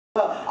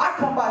I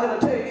come by here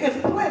to tell you,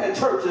 it's plenty of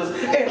churches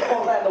in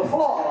Orlando,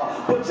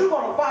 Florida, but you're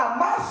going to find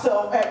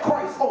myself at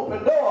Christ's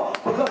Open Door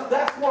because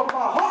that's where my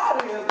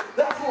heart is,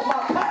 that's where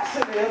my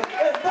passion is,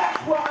 and that's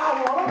where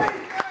I want to be.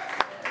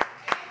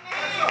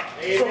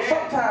 So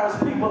sometimes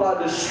people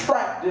are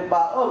distracted by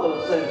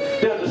others, and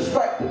they're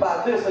distracted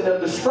by this, and they're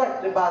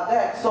distracted by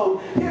that. So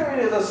here it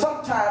is, and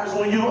sometimes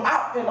when you're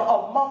out in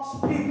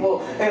amongst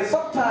people, and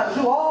sometimes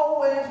you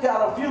always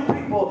got a few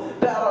people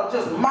that are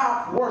just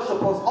mouth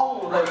worshipers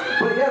only,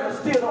 but yet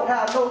still don't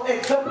have no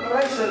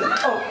exemplification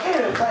of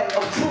anything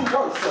of true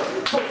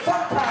worship. So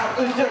sometimes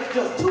it's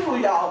just two of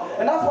y'all,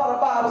 and that's why the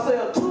Bible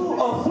says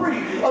 2 or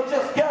 3 are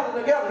just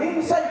gathered together. He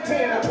didn't say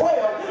 10 or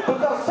 12,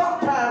 because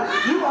sometimes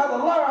you have to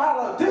learn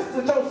how to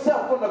distance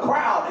yourself from the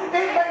crowd.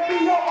 It may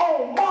be your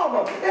own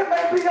mama, it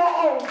may be your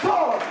own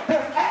daughter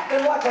that's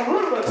acting like a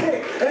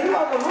lunatic, and you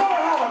have to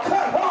learn how to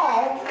cut her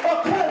off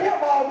or cut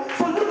him off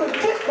so you can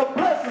get the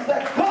blessings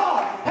that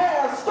God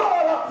has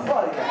stored up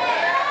for you.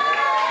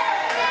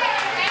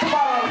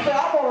 Somebody say,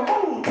 I want to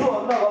move to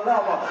another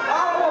level.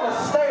 I don't want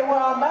to stay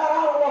where I'm at. I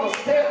don't want to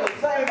stay at the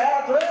same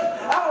address.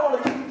 I don't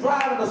want to keep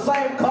driving the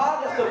same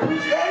car just to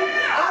preach game.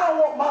 I don't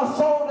want my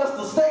soul just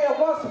to stay in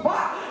one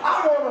spot.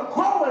 I want to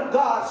grow in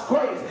God's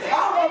grace.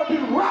 I want to be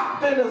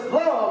wrapped in His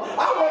love.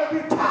 I want to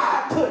be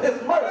tied to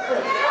His mercy.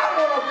 I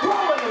want to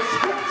grow in the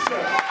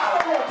Scripture. I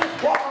don't want to just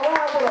walk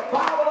around with a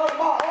Bible under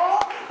my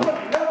arm but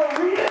never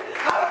read it.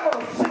 I don't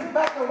want to sit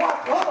back and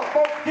watch other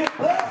folks get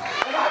blessed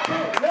and I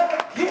can't never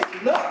get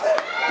nothing.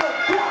 The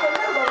devil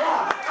is a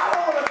lie. I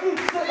don't want to be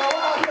sitting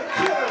around here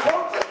killing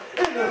roaches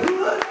in the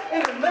hood,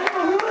 in the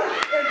neighborhood,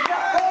 and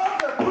got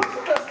guns and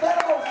pushing that stand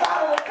on the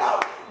side of the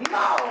door.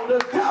 No, the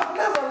devil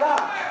is a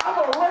lie. I'm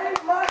going to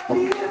raise my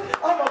kids.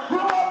 I'm going to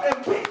grow up and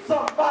beat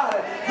somebody.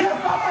 Yes,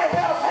 I may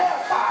have had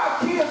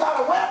 5 kids out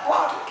of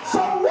wedlock.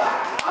 So what?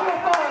 I'm going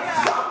to find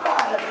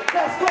somebody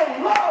that's going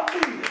to love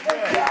me and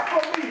care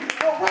for me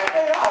the way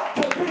they ought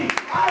to be.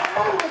 I'm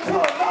moving to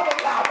another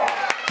level.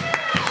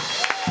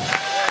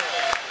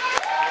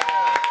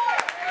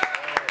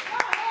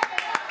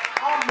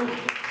 I'm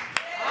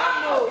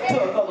moving to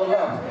another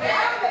level.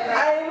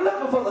 I ain't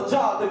looking for the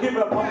job to give me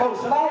a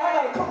promotion. I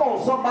gotta come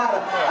on, somebody.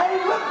 I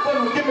ain't looking for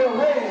them to give me a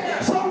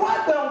raise. So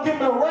what? They don't give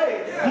me a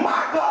raise.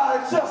 My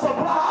God shall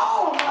supply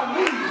all my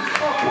needs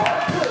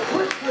according to His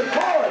riches and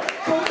glory.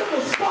 So you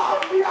can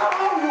starve me out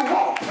all you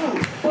want to.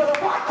 But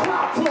if I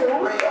cry to a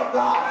real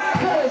God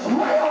that is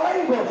well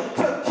able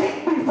to keep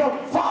me from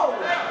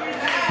falling.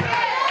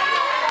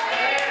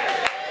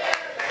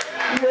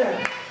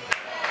 Yeah.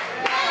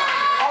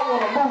 I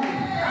want to move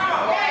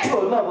to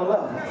another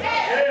level.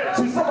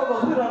 See, some of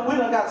us, we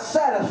done got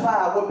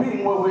satisfied with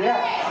being where we're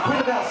at. We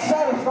done got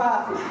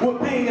satisfied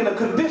with being in the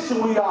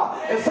condition we are.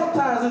 And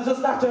sometimes it's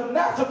just not your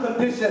natural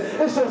condition,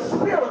 it's your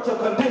spiritual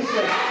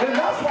condition. And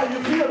that's why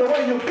you feel the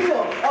way you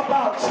feel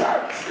about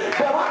church.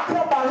 But I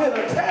come out here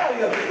to tell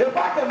you, if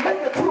I can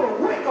make it to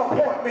a wing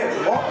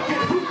appointment, or I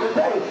get beat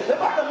today,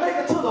 if I can make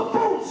it to the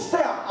food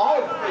stamp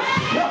office,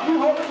 help you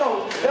Holy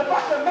Ghost, if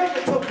I can make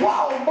it to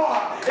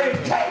Walmart and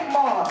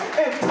Kmart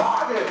and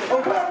Target,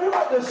 or wherever you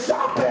like to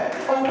shop at,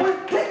 or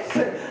with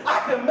Dixon, I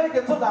can make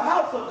it to the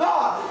house of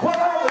God. Whether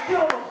I ever get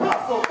on a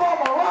bus or go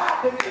on a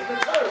ride to get to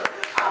church,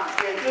 I'm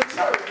in the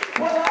church.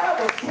 Whether I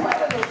ever sweat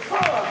in the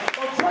sun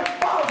or drink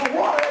bottles of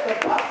water at the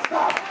bus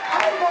stop,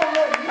 I ain't gonna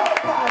let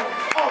nobody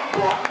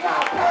abort my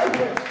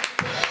purpose.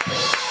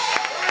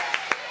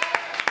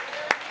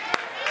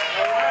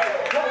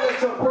 Don't let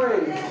your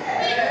praise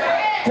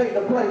take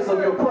the place of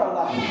your prayer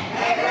life.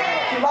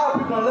 See, a lot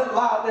of people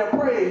allow their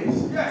praise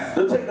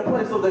to take the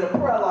place of their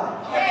prayer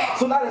life.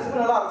 So now they spend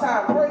a lot of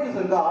time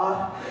praising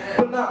God,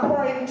 but not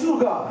praying to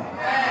God.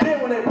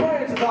 Then when they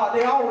pray to God,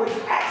 they always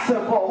ask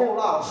Him for a whole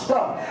lot of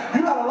stuff.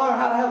 You got to learn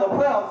how to have a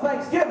prayer of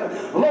thanksgiving.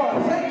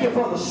 Lord, thank you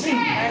for the sheep.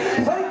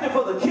 Thank you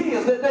for the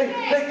kids that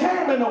they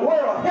came in the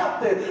world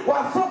healthy,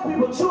 while some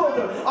people's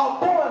children are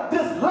born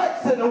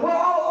dyslexic and with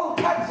all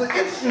those types of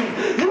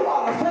issues. You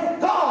ought to thank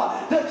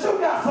God that you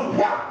got some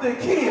healthy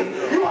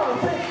kids. You ought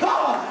to thank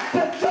God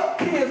that your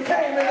kids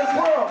came in this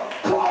world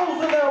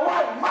clothed in their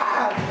right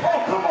mind.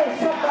 Oh, come on,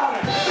 somebody.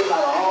 You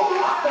got a whole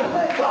lot to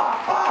thank God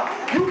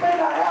for. You may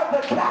not have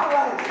the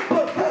Cadillac,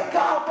 but thank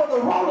God for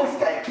the roller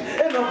skates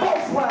and the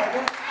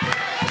Volkswagen.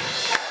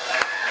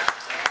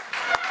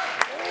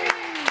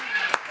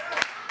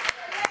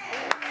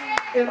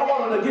 In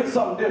order to get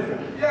something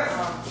different,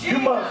 you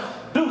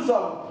must do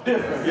something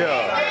different.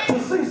 To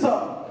see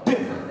something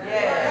different.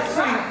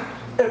 See,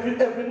 if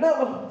you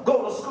never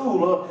go to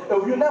school, or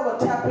if you never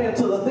tap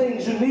into the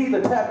things you need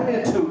to tap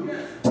into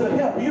to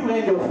help you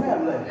and your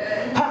family,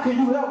 how can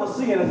you ever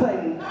see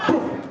anything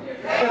different?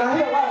 And I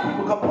hear a lot of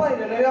people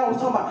complaining, and they always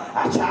talking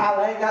about, child,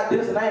 I ain't got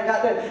this and I ain't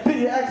got that. Then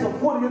you ask them,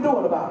 what are you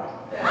doing about it?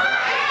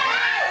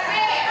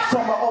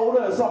 Some are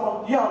older and some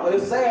are younger.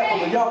 It's sad for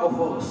the younger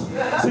folks.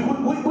 See,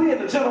 we in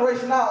the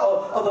generation now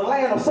of the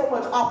land of so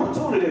much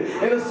opportunity.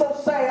 And it's so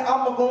sad,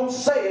 I'm going to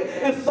say it.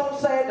 It's so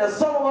sad that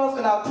some of us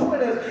in our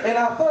 20s and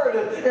our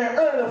 30s and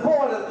early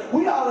 40s,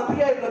 we ought to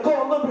be able to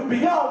go a little bit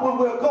beyond where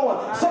we're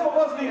going. Some of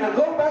us need to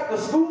go back to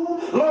school,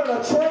 learn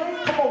a trade.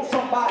 Come on,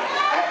 somebody.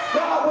 Ask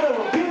God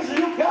whatever vision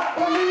you got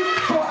for me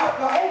so I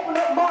can open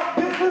up my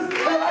business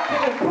and I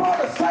can employ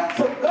the saints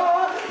of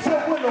God. So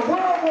when the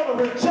world want to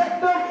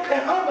reject them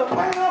and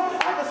underpay them,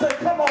 I can say,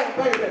 come on,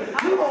 baby.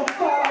 You're going to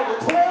start out with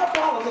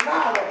 $12 an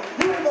hour.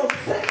 You ain't going to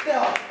sit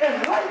there and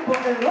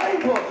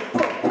labor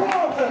for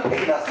crumbs and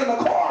peanuts in the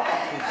corner.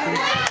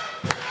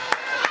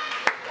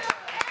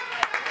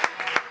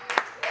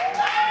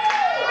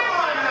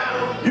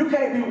 You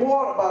can't be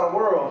watered by the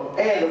world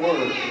and the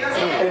word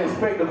and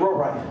expect to grow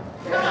right.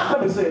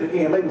 Let me say it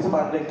again. Maybe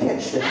somebody didn't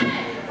catch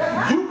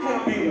that. You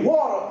can't be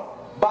watered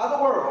by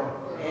the world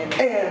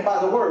and by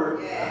the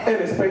word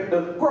and expect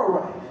to grow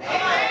right.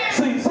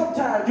 See,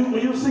 sometimes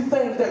when you see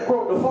things that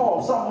grow to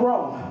form, something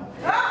wrong.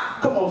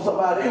 Come on,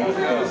 somebody. It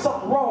was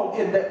something wrong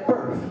in that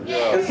birth.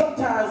 And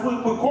sometimes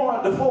we're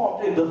growing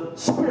deformed in the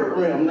spirit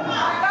realm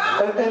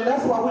now. And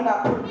that's why we're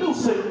not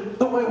producing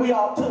the way we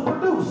ought to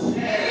produce.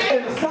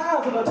 And the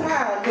signs of the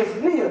time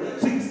is near.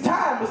 See,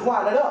 time is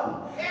winding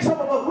up. Some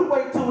of us, we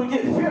wait till we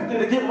get 50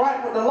 to get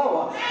right with the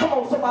Lord. Come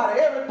on, somebody.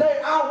 Every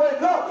day I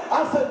wake up,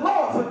 I say,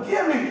 Lord,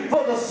 forgive me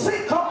for the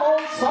sin. Come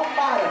on,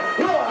 somebody.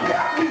 Lord,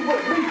 help me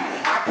with me.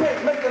 I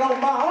can't make it on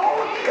my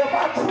own. If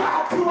I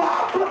try to,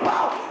 I'll flip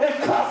out and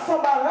cuss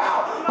somebody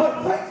out.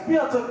 But thanks be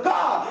unto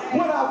God,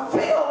 when I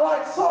feel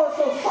like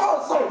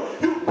so-and-so,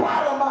 you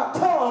bridle my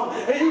tongue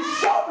and you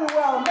show me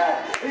where I'm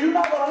at, and you're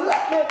not going to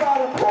let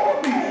nobody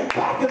pull me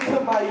back into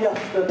my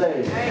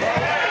yesterday.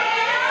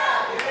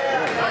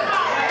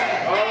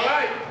 All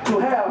right. To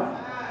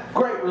have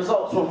great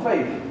results from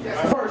faith,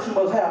 first you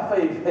must have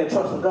faith and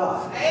trust in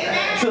God.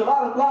 See, a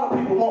lot of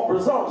people want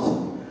results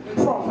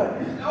from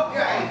faith.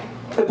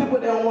 But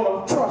they don't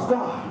want to trust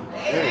God.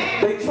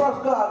 They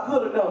trust God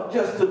good enough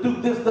just to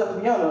do this, that,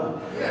 and the other.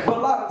 But a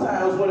lot of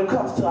times when it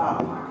comes to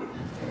our pocket,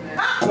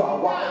 to our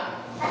wallet,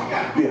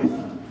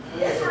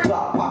 yes, to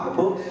our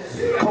pocketbook,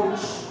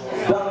 Coach,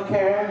 Donna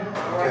Karen,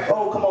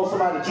 oh, come on,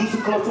 somebody, Juicy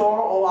Clitoral,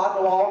 oh, I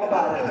know all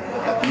about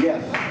it.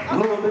 Yes.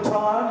 Louis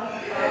Vuitton,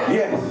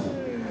 yes.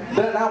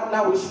 Then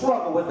now we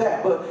struggle with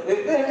that,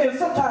 and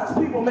sometimes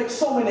people make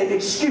so many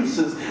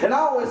excuses, and I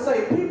always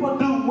say people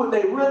do what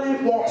they really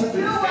want to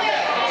do.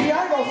 See,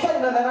 I ain't gonna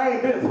say nothing that I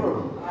ain't been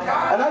through,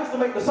 and I used to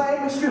make the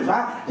same excuse.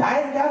 I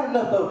ain't got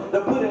enough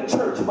to put in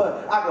church,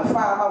 but I can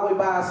find my way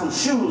buying some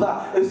shoes.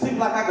 It seems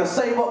like I can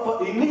save up for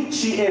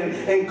Inichi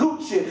and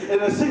Gucci,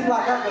 and it seems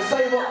like I can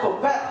save up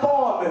for Fat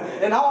Farm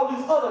and all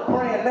these other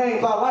brand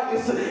names I like.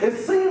 It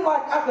seems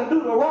like I can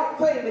do the right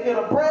thing to get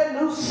a brand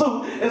new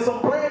suit and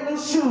some brand new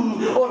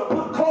shoes, or to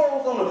put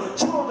clothes on the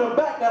children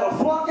back that are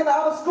flunking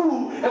out of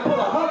school, and put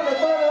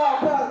 $130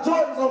 pair of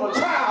Jordans on a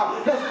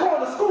child that's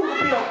going to school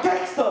to be a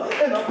gangster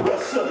and a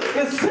pusher.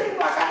 It seems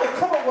like I can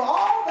come up with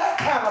all that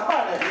kind of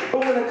money, but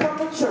when it comes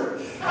to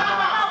church,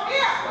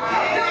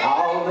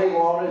 all they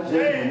want is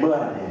just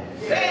money.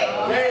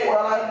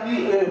 Well,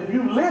 if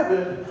you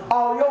living,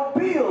 all your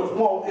bills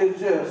want is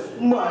just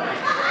money.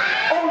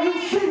 All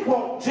you see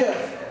want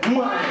just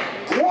money.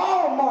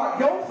 Walmart,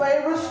 your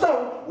favorite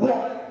store,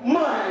 want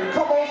money.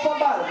 Come on,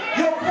 somebody.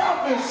 Your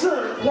health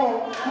insurance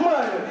want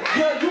money.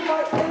 Yeah, you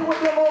might pay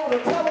with them over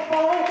the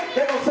telephone.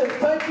 They're going to say,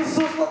 thank you,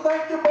 sister,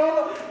 thank you,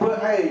 brother. But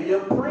hey,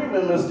 your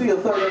premium is still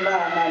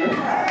 $39.95.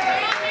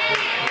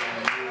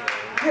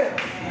 Yes.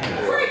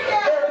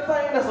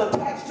 Everything that's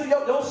attached to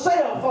your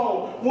cell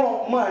phone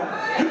want money.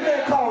 You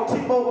can't call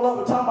T-Mobile up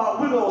and talk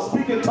about we're going to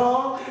speak in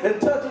tongues and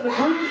touch and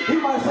agree.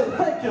 He might say,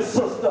 thank you,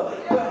 sister.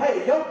 But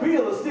hey, your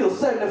bill is still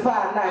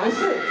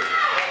 $75.96.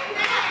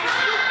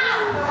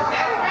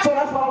 So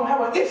that's why I don't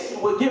have an issue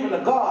with giving to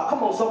God.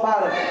 Come on,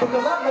 somebody.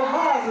 Because I know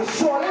mine is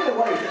short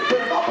anyway. But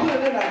if I put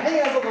it in the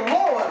hands of the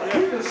Lord,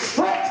 He can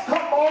stretch.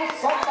 Come on,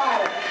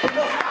 somebody.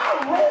 Because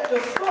I read the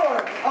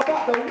story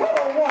about the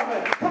widow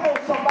woman. Come on,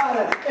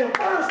 somebody. In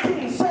 1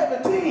 Kings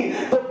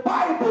 17, the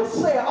Bible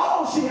said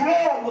all she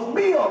had was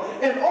meal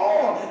and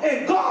oil.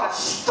 And God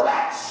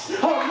stretched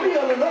her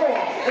meal and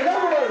oil. In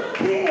other words,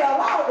 He ain't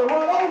allowed to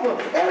run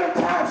over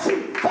every time she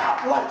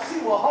felt like she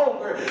was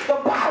hungry. The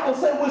Bible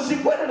said when she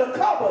went in the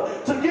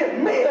cupboard to get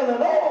meal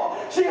and oil,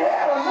 she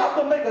had enough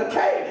to make a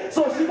cake.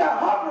 So she got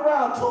hungry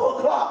around 2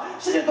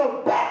 o'clock. She could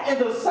go back in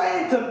the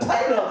same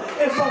container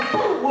and some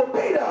food will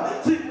be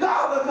there. See,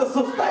 God can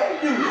sustain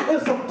you in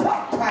some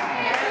tough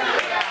times.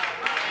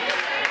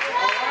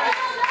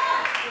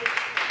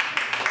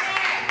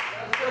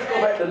 Let's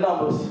go back to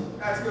Numbers.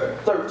 That's good.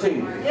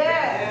 13.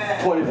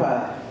 Yes.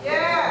 25.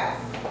 Yes.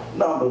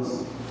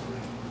 Numbers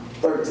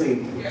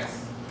 13.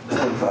 Yes.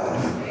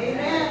 25.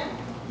 Amen.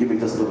 Give me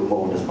just a little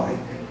more on this mic.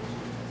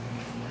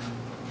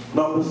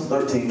 Numbers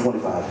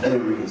 13:25, and it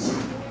reads,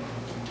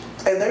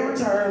 and they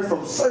returned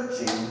from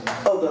searching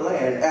of the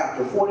land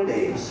after 40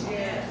 days.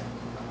 Yes.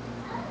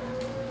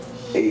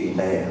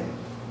 Amen.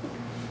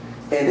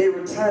 And they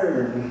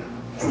returned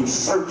from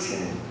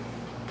searching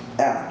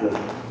after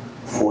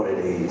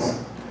 40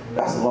 days.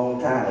 That's a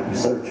long time to be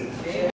searching.